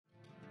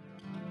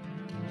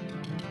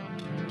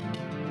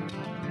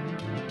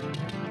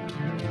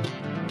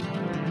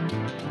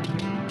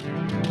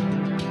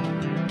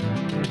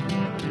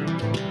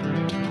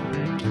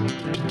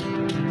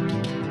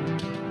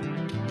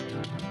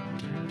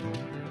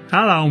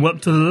Hello and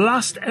welcome to the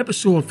last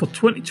episode for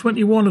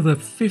 2021 of the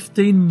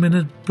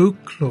 15-Minute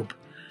Book Club.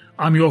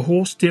 I'm your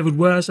host, David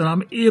Wares, and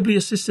I'm ably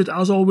assisted,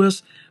 as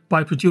always,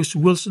 by producer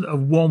Wilson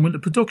of Warm Winter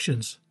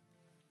Productions.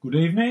 Good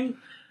evening.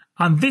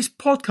 And this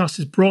podcast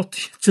is brought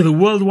to the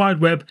World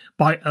Wide Web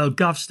by El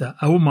Gavsta,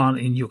 a woman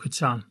in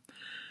Yucatan.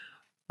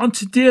 On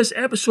today's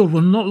episode,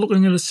 we're not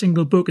looking at a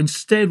single book.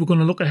 Instead, we're going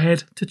to look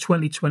ahead to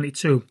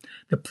 2022,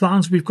 the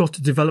plans we've got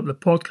to develop the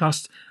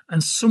podcast,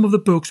 and some of the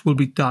books we'll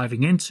be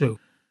diving into.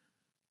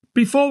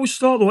 Before we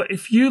start though,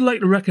 if you'd like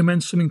to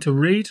recommend something to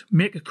read,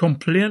 make a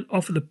complaint,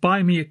 offer to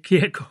buy me a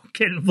cake, or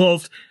get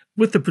involved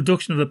with the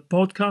production of the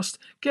podcast,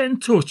 get in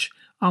touch.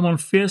 I'm on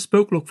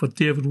Facebook, look for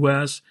David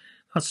Wares,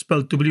 that's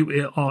spelled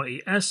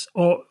W-A-R-E-S,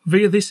 or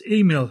via this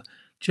email,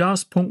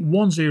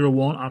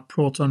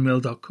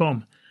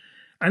 jazzpunk101@protonmail.com.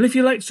 And if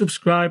you'd like to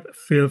subscribe,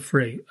 feel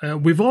free.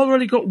 We've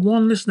already got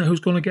one listener who's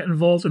going to get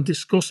involved and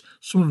discuss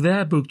some of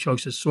their book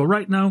choices. So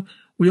right now,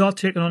 we are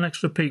taking on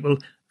extra people.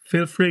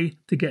 Feel free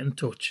to get in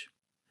touch.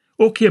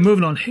 Okay,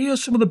 moving on. Here are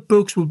some of the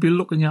books we'll be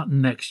looking at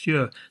next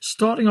year.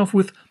 Starting off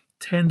with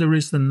Tender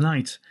is the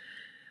Night.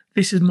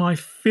 This is my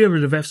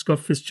favourite of F. Scott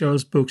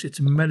Fitzgerald's books. It's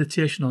a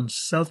meditation on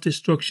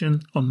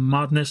self-destruction, on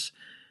madness,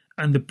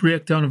 and the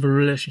breakdown of a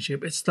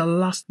relationship. It's the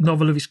last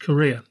novel of his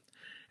career.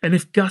 And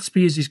if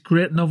Gatsby is his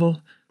great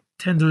novel,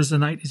 Tender is the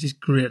Night is his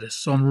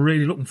greatest. So I'm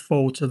really looking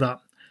forward to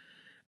that.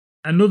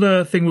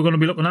 Another thing we're going to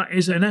be looking at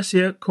is an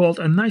essay called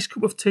A Nice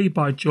Cup of Tea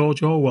by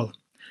George Orwell.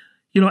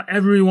 You know,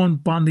 everyone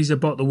bandies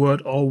about the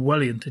word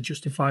Orwellian to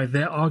justify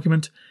their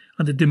argument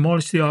and to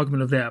demolish the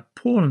argument of their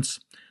opponents.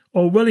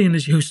 Orwellian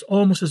is used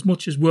almost as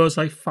much as words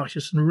like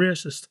fascist and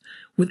racist,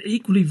 with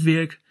equally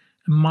vague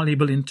and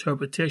malleable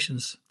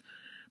interpretations.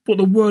 But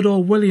the word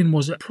Orwellian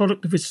was a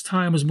product of its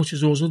time as much as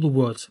those other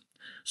words.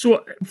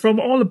 So, from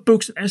all the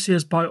books and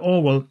essays by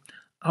Orwell,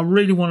 I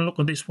really want to look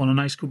at this one, A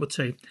Nice Cup of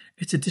Tea.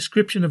 It's a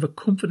description of a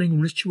comforting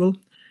ritual,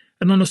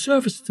 and on the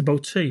surface it's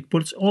about tea,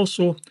 but it's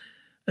also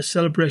a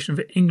celebration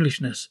of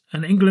Englishness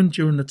and England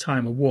during the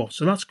time of war.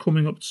 So that's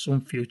coming up at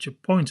some future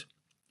point.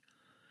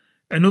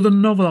 Another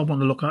novel I want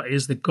to look at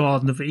is The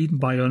Garden of Eden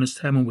by Ernest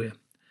Hemingway.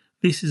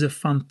 This is a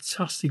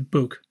fantastic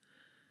book.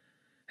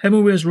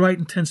 Hemingway's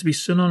writing tends to be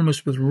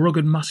synonymous with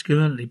rugged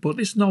masculinity, but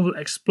this novel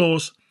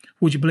explores,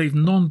 would you believe,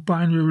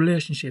 non-binary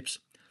relationships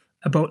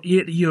about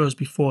 80 years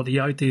before the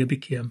idea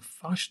became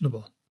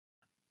fashionable.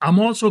 I'm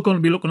also going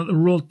to be looking at the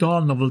Roald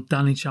Dahl novel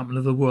Danny Champion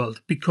of the World,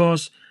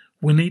 because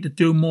we need to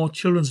do more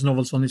children's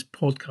novels on this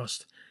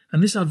podcast.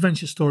 And this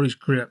adventure story is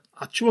great.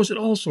 I chose it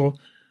also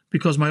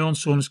because my own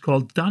son is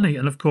called Danny,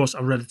 and of course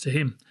I read it to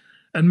him.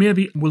 And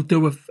maybe we'll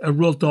do a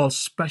Roald Dahl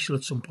special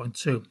at some point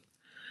too.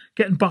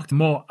 Getting back to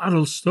more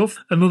adult stuff,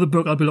 another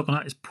book I'll be looking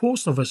at is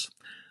Post Office.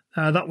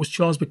 That was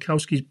Charles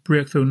Bukowski's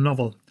breakthrough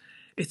novel.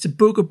 It's a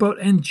book about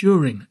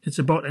enduring. It's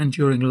about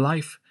enduring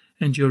life,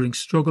 enduring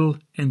struggle,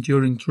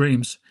 enduring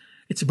dreams.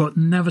 It's about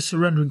never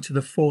surrendering to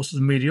the forces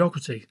of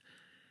mediocrity.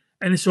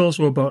 And it's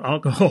also about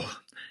alcohol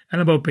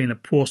and about being a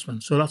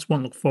postman, so that's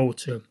one to look forward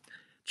to.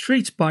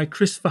 Treats by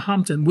Christopher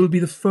Hampton will be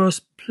the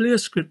first play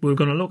script we're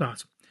going to look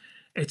at.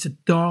 It's a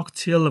dark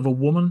tale of a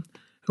woman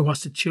who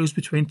has to choose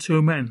between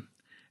two men,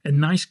 a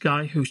nice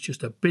guy who's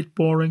just a bit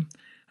boring,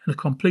 and a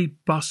complete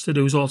bastard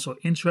who's also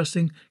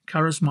interesting,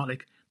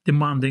 charismatic,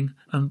 demanding,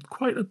 and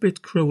quite a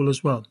bit cruel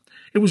as well.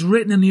 It was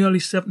written in the early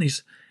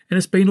 70s, and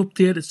it's been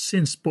updated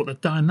since, but the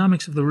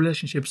dynamics of the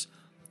relationships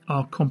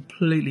are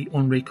completely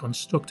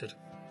unreconstructed.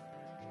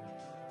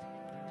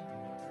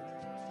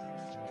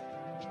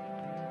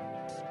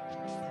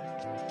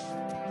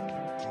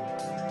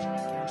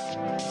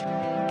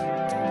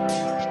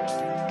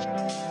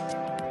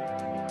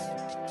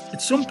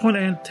 At some point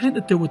I intend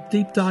to do a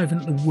deep dive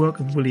into the work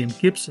of William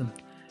Gibson,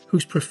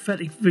 whose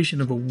prophetic vision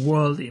of a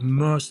world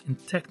immersed in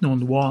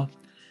techno-noir,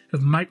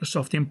 of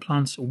Microsoft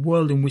implants, a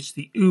world in which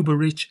the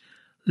uber-rich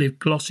live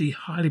glossy,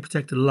 highly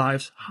protected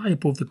lives high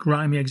above the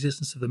grimy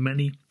existence of the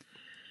many,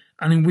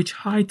 and in which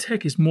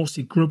high-tech is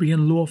mostly grubby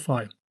and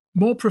lo-fi.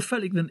 More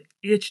prophetic than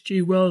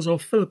H.G. Wells or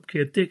Philip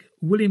K. Dick,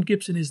 William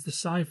Gibson is the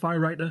sci-fi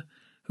writer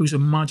whose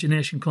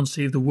imagination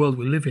conceived the world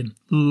we live in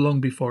long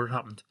before it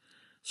happened.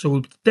 So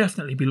we'll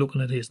definitely be looking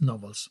at his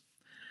novels.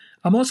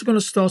 I'm also going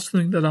to start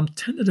something that I'm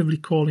tentatively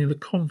calling the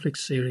Conflict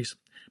series.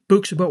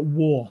 Books about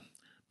war.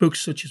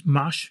 Books such as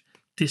MASH,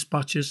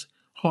 Dispatches,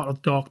 Heart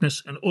of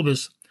Darkness and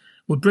others.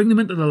 We'll bring them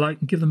into the light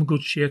and give them a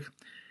good shake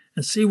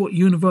and see what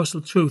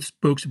universal truths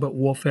books about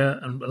warfare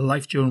and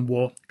life during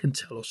war can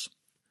tell us.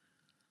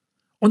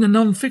 On the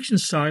non-fiction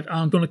side,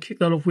 I'm going to kick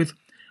that off with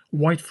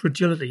White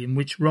Fragility, in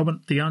which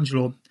Robert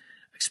DiAngelo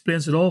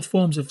explains that all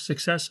forms of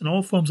success and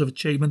all forms of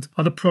achievement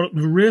are the product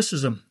of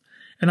racism,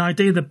 an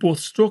idea that both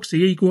strokes the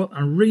ego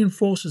and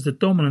reinforces the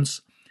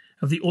dominance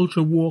of the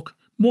ultra-woke,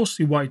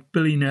 mostly white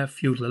billionaire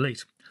feudal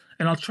elite.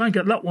 And I'll try and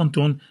get that one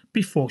done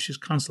before she's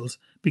cancelled,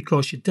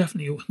 because she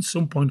definitely, at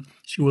some point,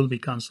 she will be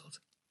cancelled.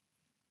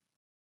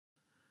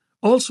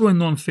 Also in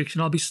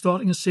non-fiction, I'll be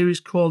starting a series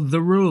called The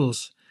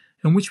Rules,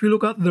 in which we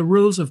look at the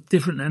rules of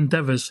different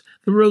endeavours,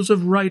 the rules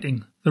of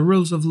writing, the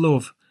rules of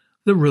love,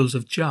 the rules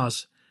of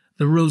jazz,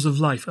 The Rules of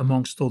Life,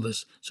 amongst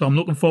others. So I'm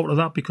looking forward to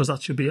that because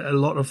that should be a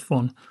lot of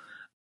fun.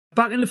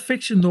 Back in the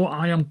fiction, though,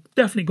 I am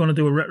definitely going to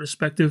do a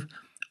retrospective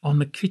on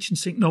the kitchen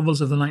sink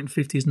novels of the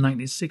 1950s and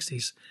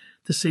 1960s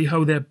to see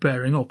how they're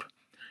bearing up.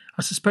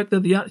 I suspect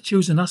that the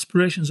attitudes and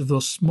aspirations of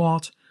those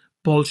smart,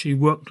 bolshy,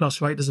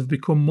 working-class writers have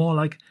become more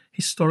like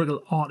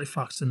historical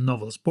artefacts than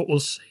novels, but we'll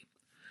see.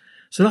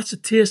 So that's a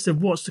taste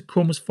of what's to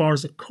come as far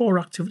as the core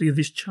activity of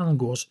this channel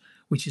goes,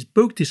 which is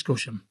book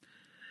discussion.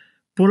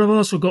 But I've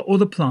also got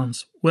other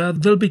plans where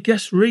there'll be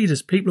guest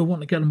readers, people who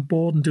want to get on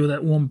board and do their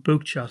own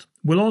book chat.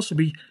 We'll also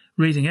be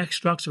reading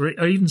extracts or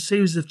even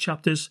series of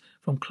chapters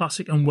from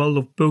classic and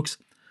well-loved books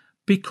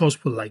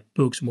because we like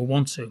books and we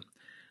want to.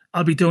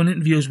 I'll be doing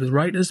interviews with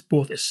writers,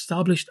 both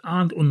established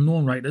and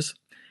unknown writers,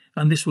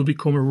 and this will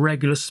become a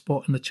regular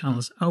spot in the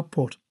channel's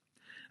output.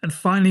 And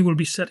finally, we'll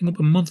be setting up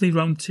a monthly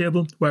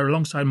roundtable where,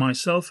 alongside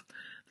myself,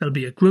 there'll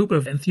be a group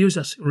of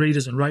enthusiast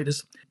readers and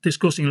writers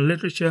discussing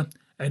literature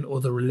and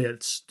other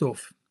related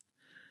stuff.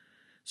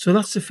 So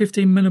that's the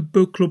 15-minute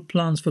book club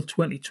plans for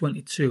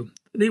 2022.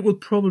 They will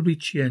probably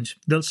change.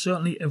 They'll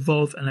certainly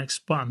evolve and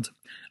expand.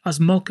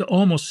 As Malka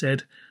almost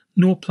said,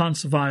 no plan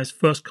survives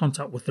first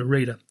contact with the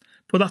reader.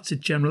 But that's a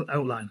general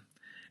outline.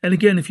 And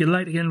again, if you'd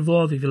like to get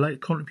involved, if you'd like to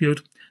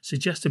contribute,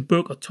 suggest a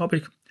book or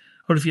topic,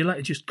 or if you'd like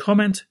to just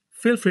comment,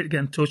 feel free to get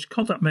in touch.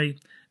 Contact me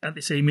at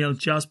this email,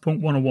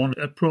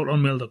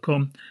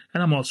 jazzpunk101@protonmail.com,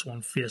 and I'm also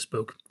on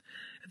Facebook.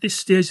 At this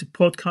stage, the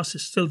podcast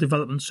is still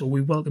developing, so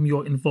we welcome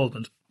your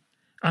involvement.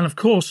 And of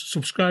course,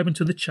 subscribing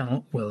to the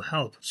channel will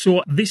help.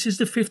 So this is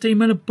the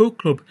 15-minute book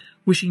club.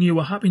 Wishing you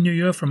a happy new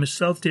year from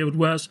myself, David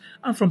Wares,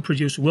 and from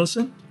producer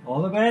Wilson.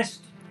 All the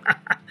best.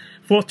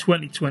 For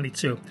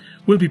 2022.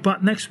 We'll be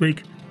back next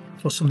week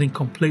for something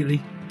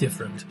completely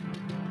different.